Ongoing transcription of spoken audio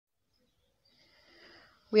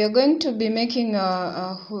We are going to be making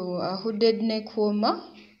a hooded neck warmer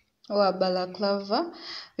or a balaclava.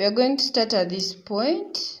 We are going to start at this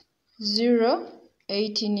point,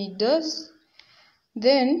 80 needles.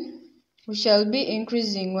 Then we shall be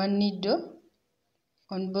increasing 1 needle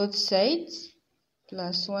on both sides,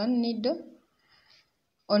 plus 1 needle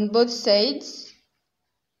on both sides,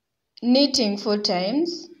 knitting 4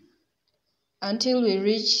 times until we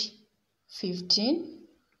reach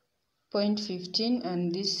 15.15,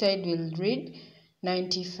 and this side will read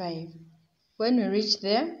 95. When we reach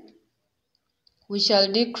there, we shall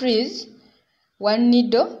decrease 1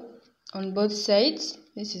 needle on both sides.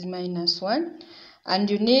 This is -1, and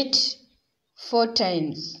you knit 4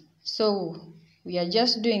 times. So we are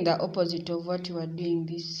just doing the opposite of what we were doing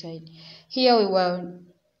this side. Here we were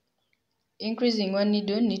increasing 1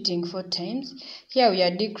 needle, knitting 4 times. Here we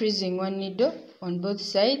are decreasing 1 needle on both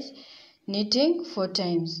sides, knitting 4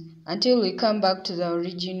 times until we come back to the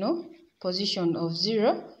original position of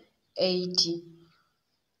 80.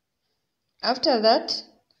 After that,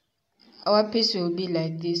 our piece will be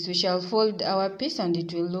like this. We shall fold our piece and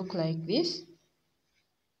it will look like this.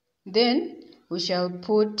 Then we shall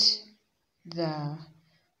put the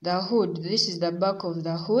hood. This is the back of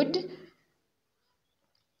the hood.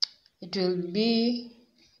 It will be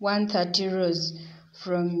 130 rows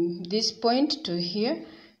from this point to here,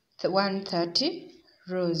 130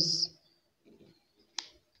 rows.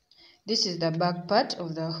 This is the back part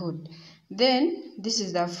of the hood. Then this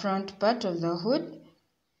is the front part of the hood.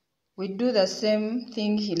 We do the same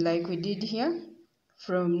thing here like we did here,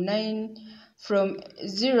 from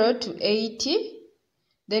 0 to 80.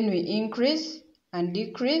 Then we increase and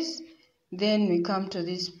decrease. Then we come to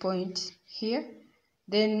this point here.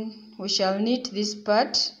 Then we shall knit this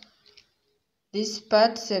part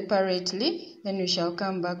separately. Then we shall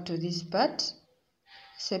come back to this part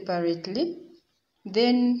separately.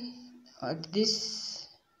 Then this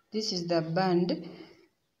is the band,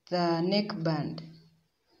 the neck band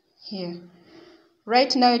here.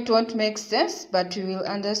 Right now it won't make sense, but we will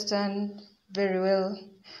understand very well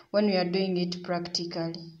when we are doing it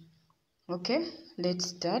practically. Okay, let's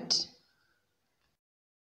start.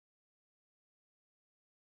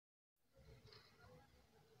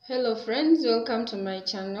 Hello friends, welcome to my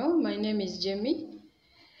channel. My name is Jamie,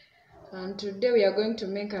 and today we are going to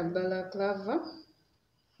make a balaclava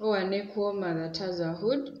or a neck warmer that has a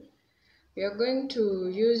hood. We are going to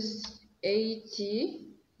use 80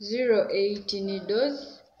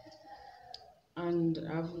 needles, and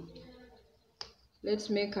let's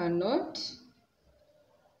make a knot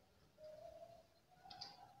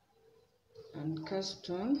and cast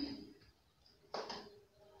on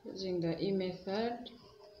using the E method.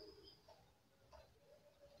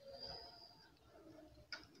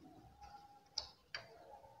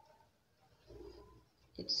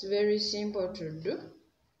 It's very simple to do.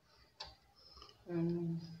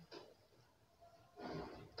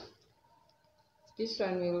 This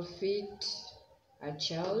one will fit a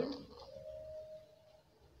child.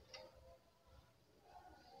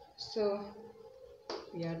 So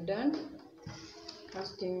we are done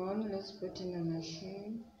casting on. Let's put in a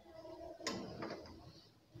machine.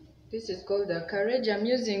 This is called the Courage. I'm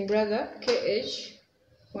using Brother KH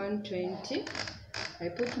 120. I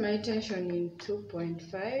put my tension in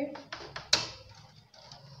 2.5.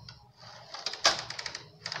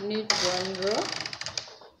 Knit 1 row.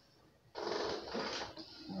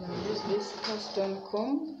 Now use this custom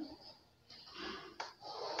comb.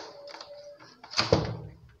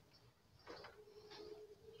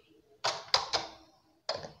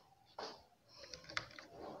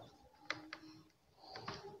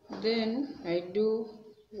 Then I do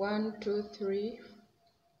 1, 2, 3.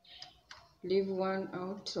 Leave 1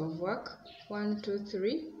 out of work. 1, 2,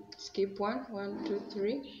 3. Skip 1. 1, 2,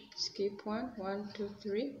 3. Skip 1. 1, 2,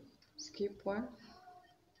 3. Skip 1.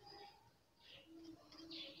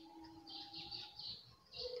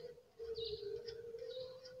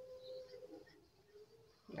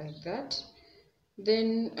 Like that.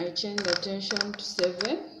 Then I change the tension to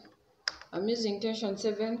 7. I'm using tension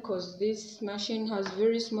 7 because this machine has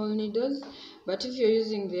very small needles, but if you're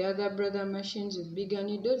using the other Brother machines with bigger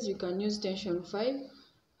needles, you can use tension 5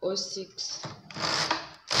 or 6.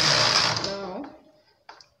 Now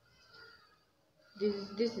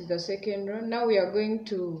this is the second row. Now we are going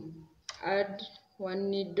to add 1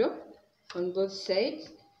 needle on both sides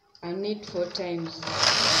and knit 4 times.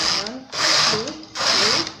 1, 2,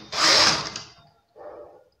 3, 4.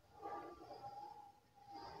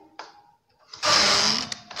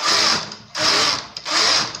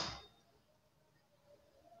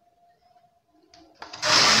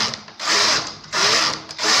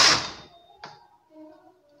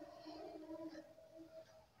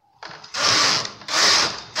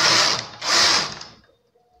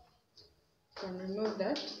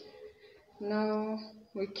 Now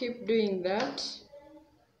we keep doing that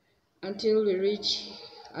until we reach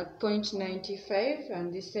at point 95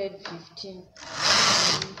 and this side 15.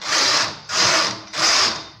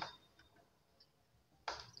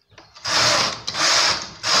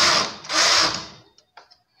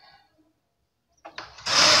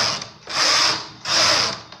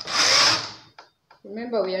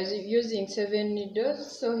 Remember, we are using 7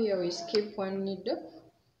 needles, so here we skip 1 needle.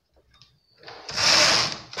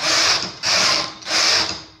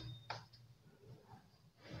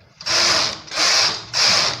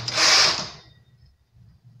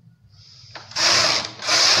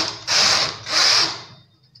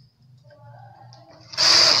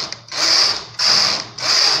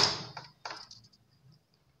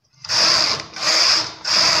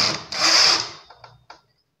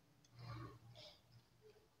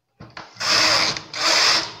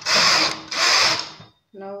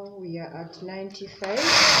 Now we are at 95.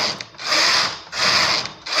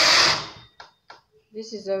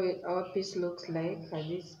 This is how our piece looks like at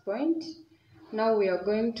this point. Now we are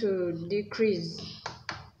going to decrease.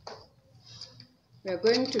 We are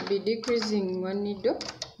going to be decreasing 1 needle,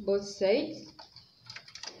 both sides,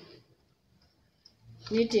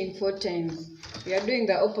 knitting 4 times. We are doing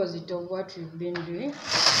the opposite of what we've been doing. 1,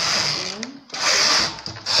 2, 3,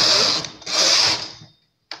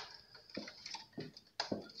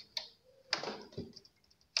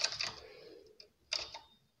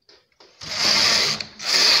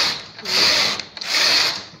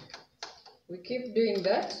 we keep doing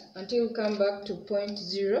that until we come back to point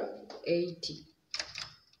 080.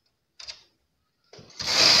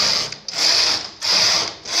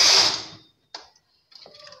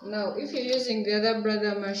 Now, if you're using the other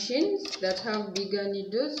brother machines that have bigger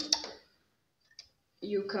needles,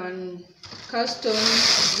 you can cast on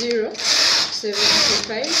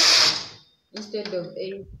 0.75 instead of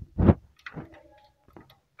 8.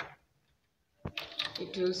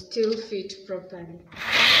 It will still fit properly.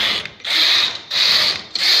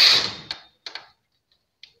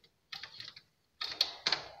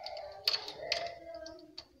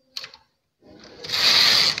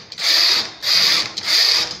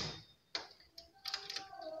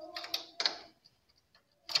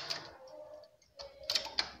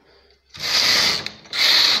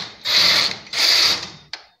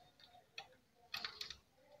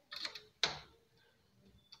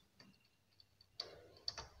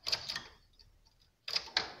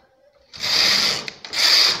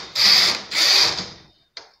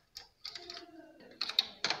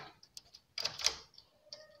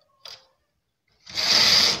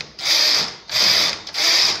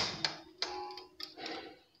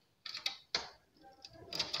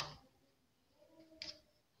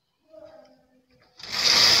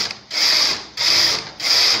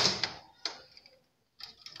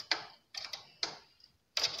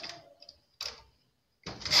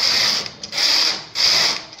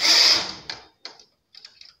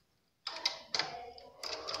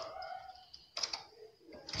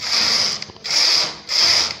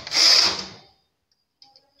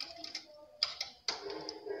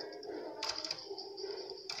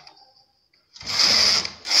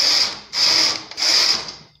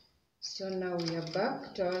 So now we are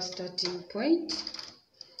back to our starting point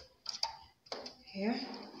here.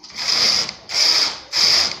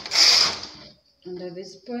 And at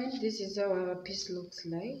this point, this is how our piece looks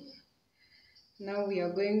like. Now we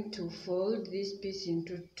are going to fold this piece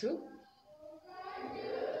into 2.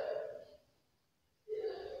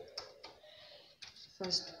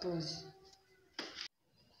 First pose.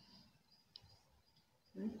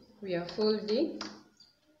 We are folding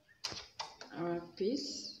our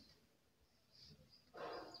piece.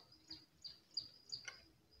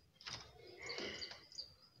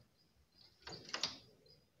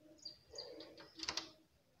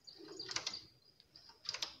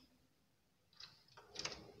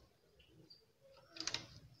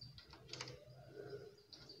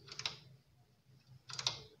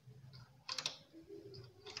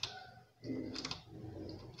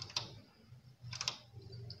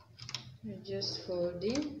 We're just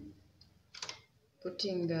folding,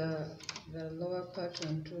 putting the lower part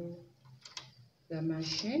onto the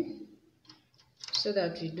machine so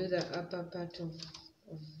that we do the upper part of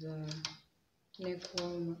the neck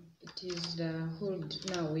warmer. It is the hood.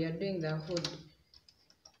 Now we are doing the hood.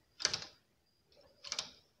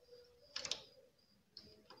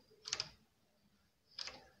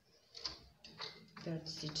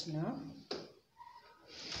 That's it now.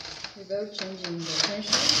 Without changing the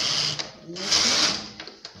tension.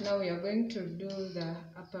 Now we are going to do the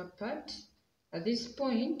upper part. At this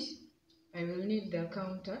point, I will need the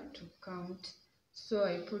counter to count So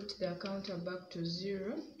I put the counter back to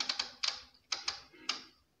 0.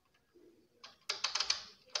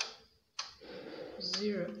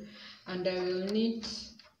 And I will knit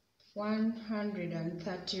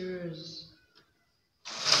 130 rows.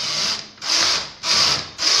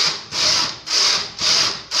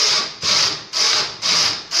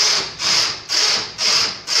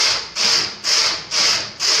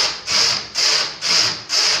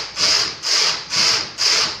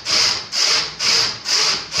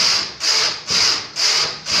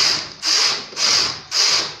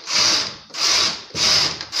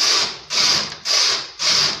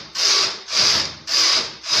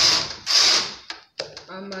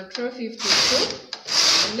 I'm at row 52,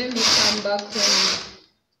 and let me come back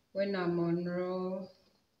when I'm on row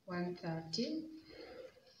 130,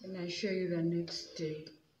 and I show you the next step.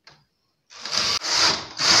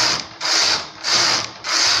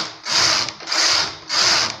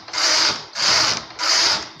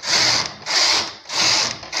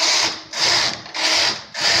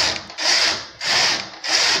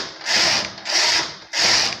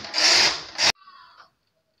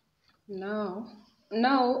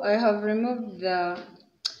 Now I have removed the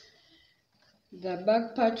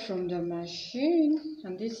back part from the machine,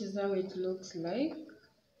 and this is how it looks like.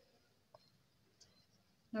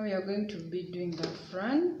 Now we are going to be doing the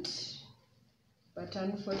front, but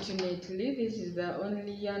unfortunately this is the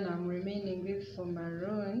only yarn I'm remaining with for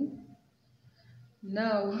maroon.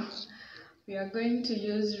 Now we are going to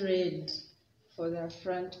use red for the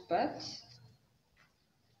front part.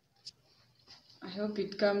 I hope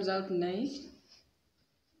it comes out nice.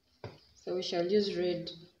 So we shall use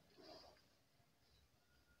red.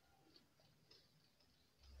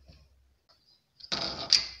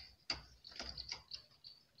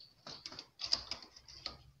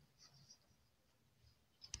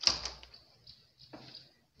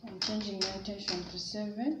 I'm changing my attention to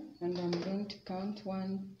 7, and I'm going to count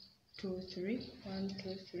 1, 2, 3, 1,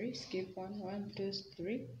 2, 3, skip 1, 1, 2,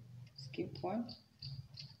 3, skip 1,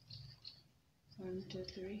 1, 2,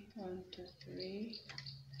 3, 1, 2, 3,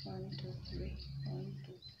 1, 2, 3, 1,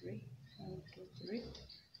 2, 3, 1, 2, 3,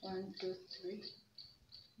 1, 2, 3.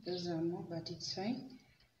 Those are more, but it's fine.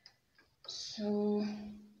 So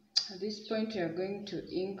at this point we are going to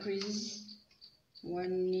increase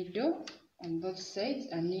 1 needle on both sides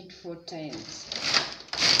and knit 4 times.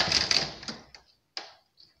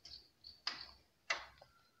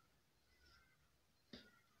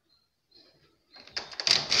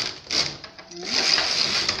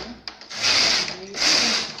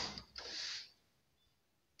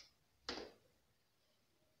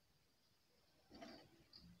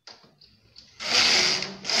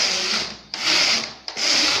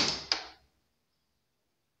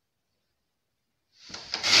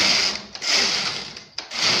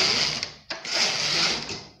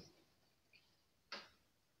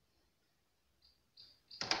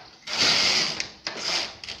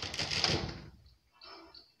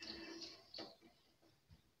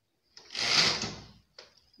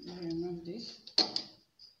 Remove this.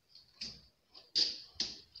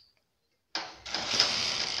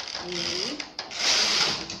 3,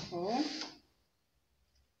 4.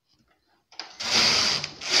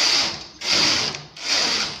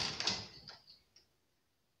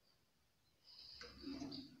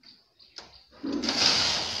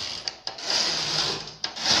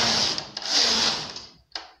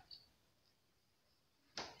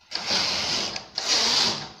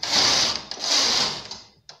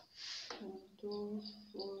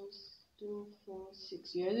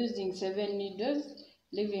 You are using 7 needles,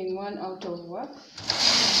 leaving 1 out of work.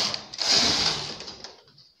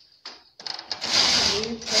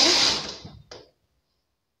 3, 4.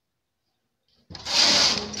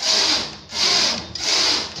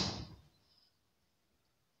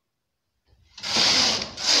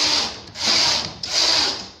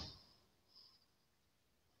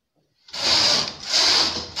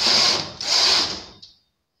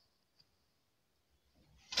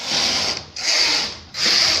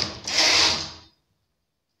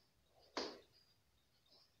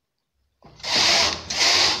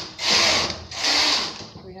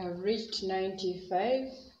 We have reached 95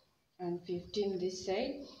 and 15 this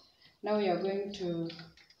side. Now we are going to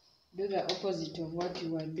do the opposite of what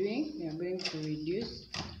you were doing. We are going to reduce.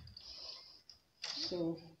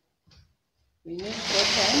 So we need 4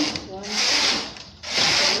 times. 1, 2,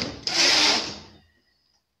 3.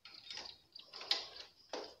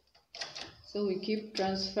 So we keep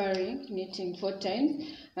transferring, knitting 4 times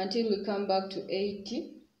until we come back to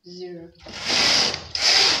 80, 0.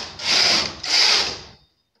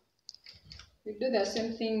 We do the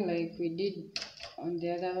same thing like we did on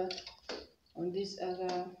the other on this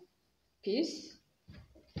other piece.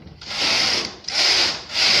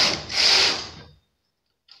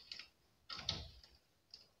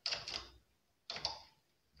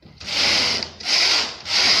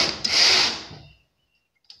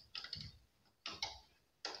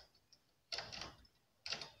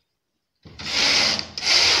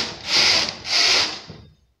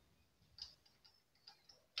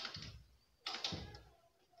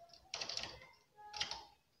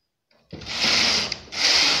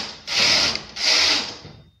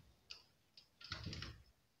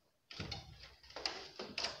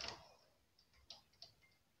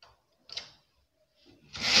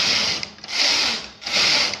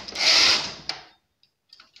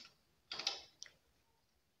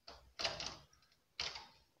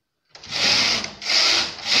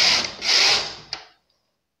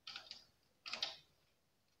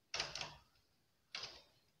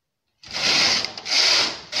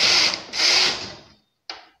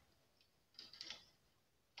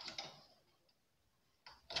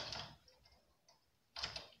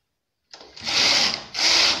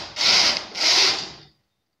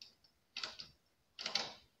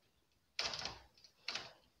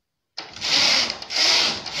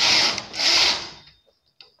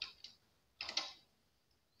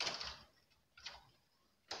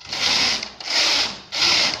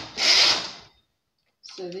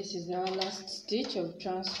 So this is our last stitch of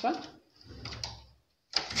transfer,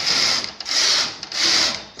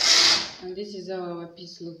 and this is how our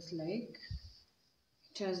piece looks like.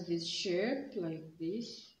 It has this shape like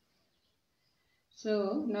this.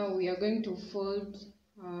 So now we are going to fold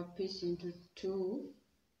our piece into two.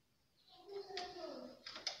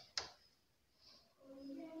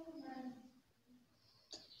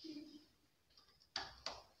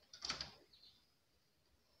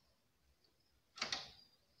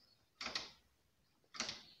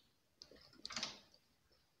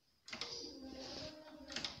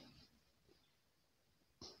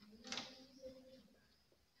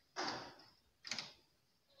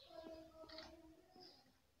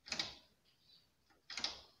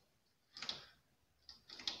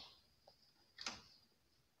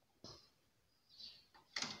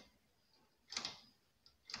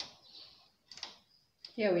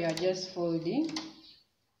 Here we are just folding.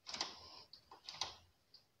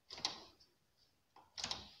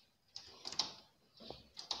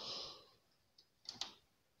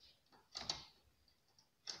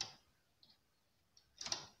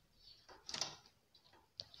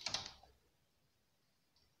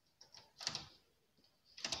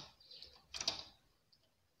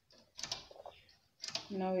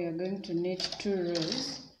 Now we are going to knit 2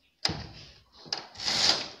 rows.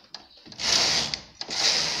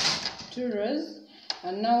 2 rows,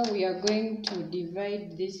 and now we are going to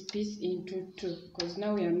divide this piece into 2, because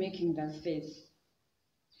now we are making the face.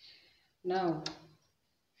 Now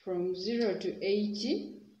from 0 to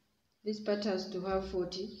 80, this part has to have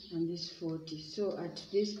 40 and this 40. So at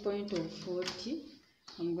this point of 40,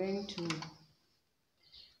 I'm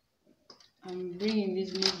bringing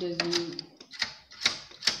these needles in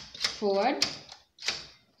forward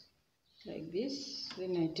like this.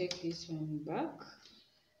 Then I take this one back.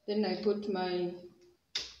 Then I put my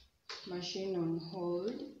machine on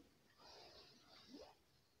hold,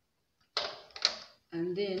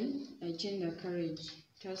 and then I change the carriage.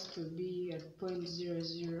 It has to be at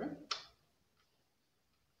 0.00.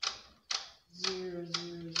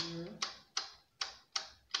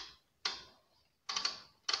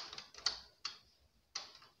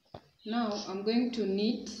 Now I'm going to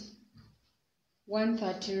knit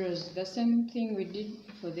 130 rows, the same thing we did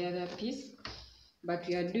for the other piece, but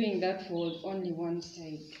we are doing that for only one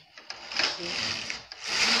side. So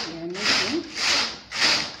we are knitting.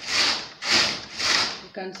 You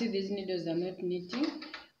can see these needles are not knitting.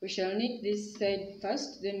 We shall knit this side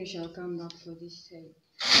first, then we shall come back for this side.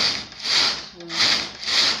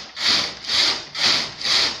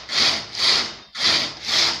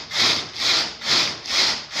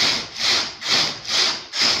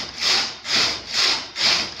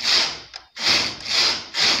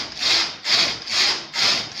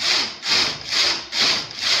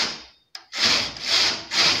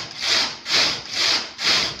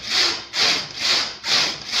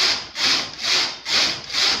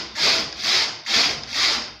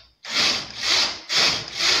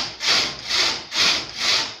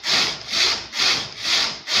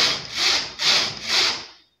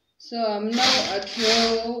 So I'm now at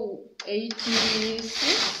row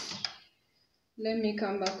 86. Let me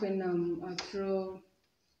come back when I'm at row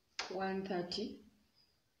 130.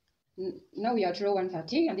 Now we are at row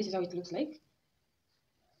 130, and this is how it looks like.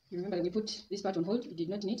 You remember that we put this part on hold, we did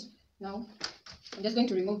not knit. Now I'm just going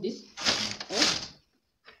to remove this off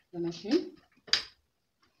the machine.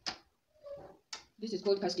 This is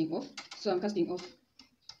called casting off. So I'm casting off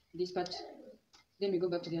this part. Then we go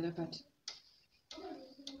back to the other part.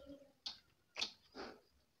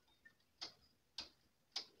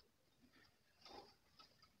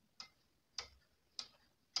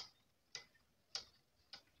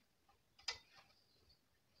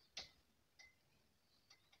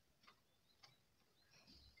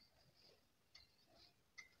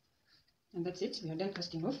 And that's it. We are done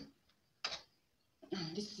casting off.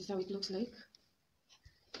 This is how it looks like.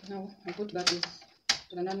 Now I put back this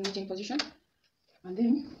to the non-knitting position, and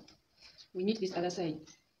then we knit this other side.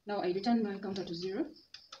 Now I return my counter to 0,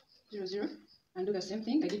 0, 0, and do the same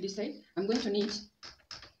thing I did this side. I'm going to knit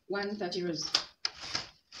 130 rows.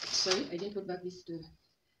 Sorry, I didn't put back this to.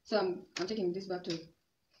 So I'm taking this back to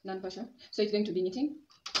non-partial. So it's going to be knitting.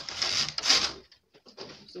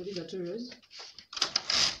 So these are 2 rows.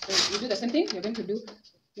 So you do the same thing. You're going to do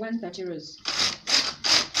 130 rows.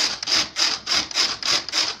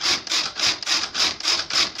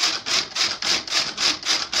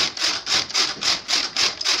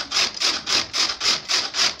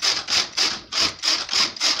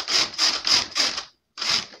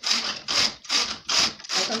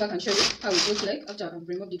 I'll come back and show you how it looks like after I've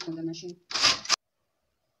removed it from the machine.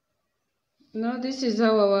 Now this is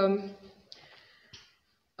how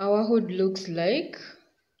our hood looks like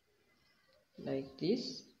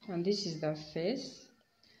this, and this is the face.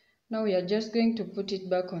 Now we are just going to put it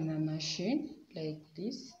back on the machine like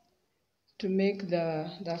this to make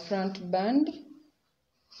the front band,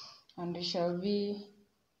 and we shall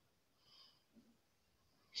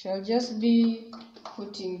just be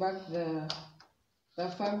putting back the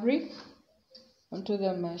fabric onto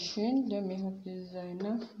the machine. Let me hope these are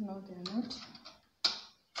enough. No, they're not.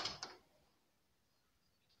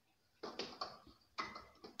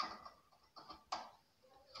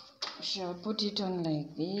 Shall put it on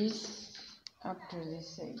like this up to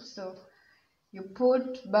this side. So you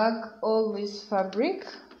put back all this fabric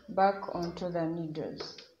back onto the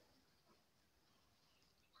needles.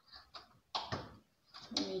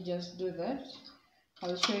 Let me just do that.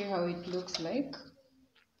 I'll show you how it looks like.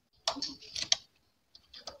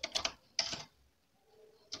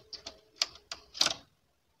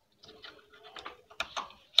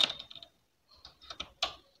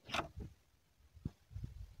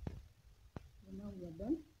 Now we are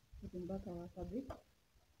done putting back our fabric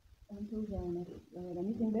onto the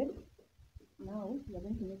knitting bed. Now we are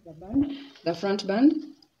going to make the band, the front band,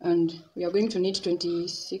 and we are going to knit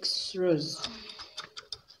 26 rows.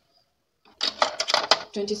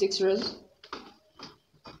 26 rows.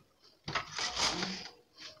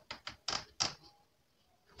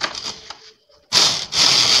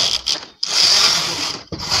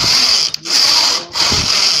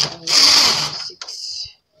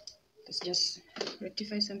 Let's just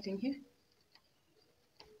rectify something here.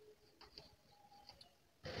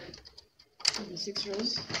 6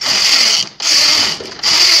 rows.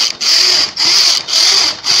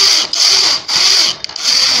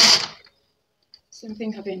 Same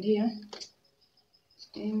thing happened here.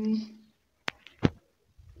 2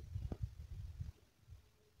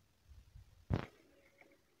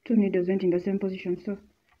 needles went in the same position, so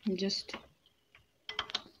I'm just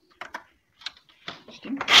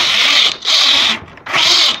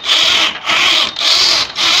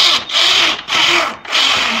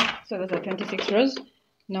so those are 26 rows.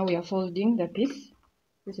 Now we are folding the piece.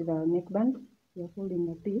 This is our neckband. We are folding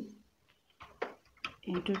the piece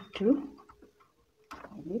into 2.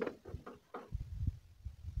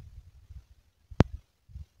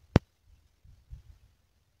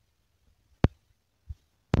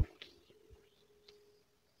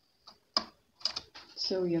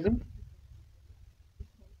 So we are going to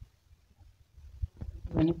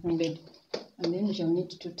the knitting bed, and then we shall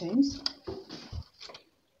knit 2 times.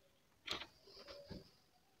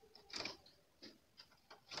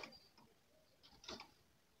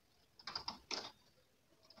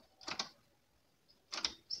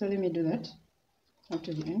 So let me do that up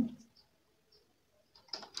to the end.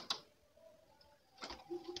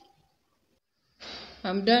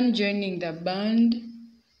 I'm done joining the band,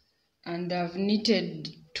 and I've knitted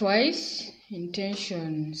twice in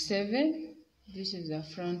tension 7. This is the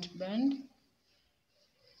front band.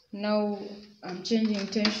 Now I'm changing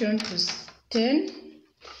tension to 10.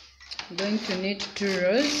 I'm going to knit 2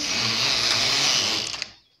 rows,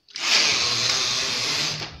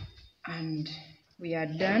 and we are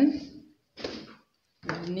done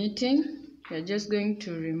with knitting. We're just going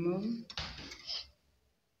to remove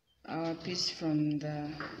our piece from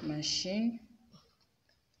the machine.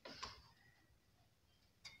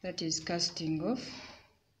 that is casting off.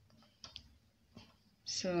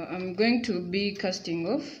 So I'm going to be casting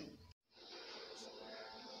off.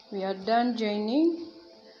 We are done joining.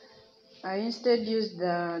 I instead used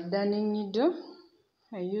the darning needle.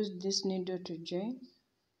 I used this needle to join,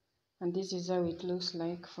 and this is how it looks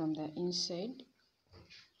like from the inside.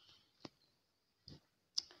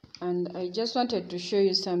 And I just wanted to show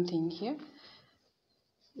you something here.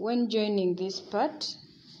 When joining this part,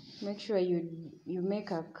 make sure you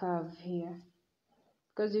make a curve here,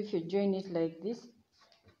 because if you join it like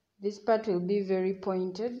this part will be very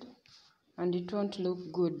pointed and it won't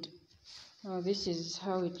look good. Now this is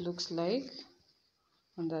how it looks like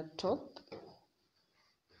on the top.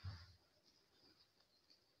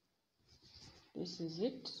 This is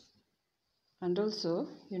it. And also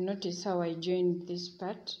you notice how I joined this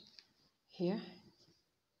part here.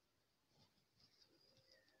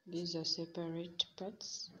 These are separate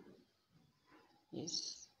parts.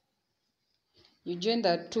 Yes, you join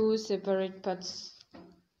the two separate parts.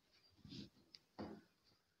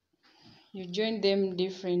 You join them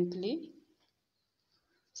differently,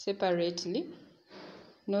 separately,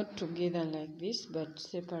 not together like this, but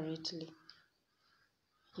separately.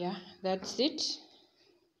 Yeah, that's it.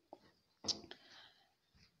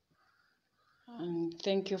 And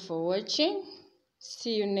thank you for watching.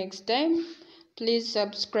 See you next time. Please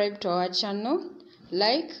subscribe to our channel,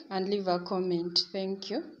 like, and leave a comment. Thank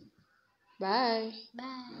you. Bye.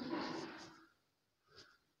 Bye.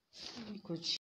 Good.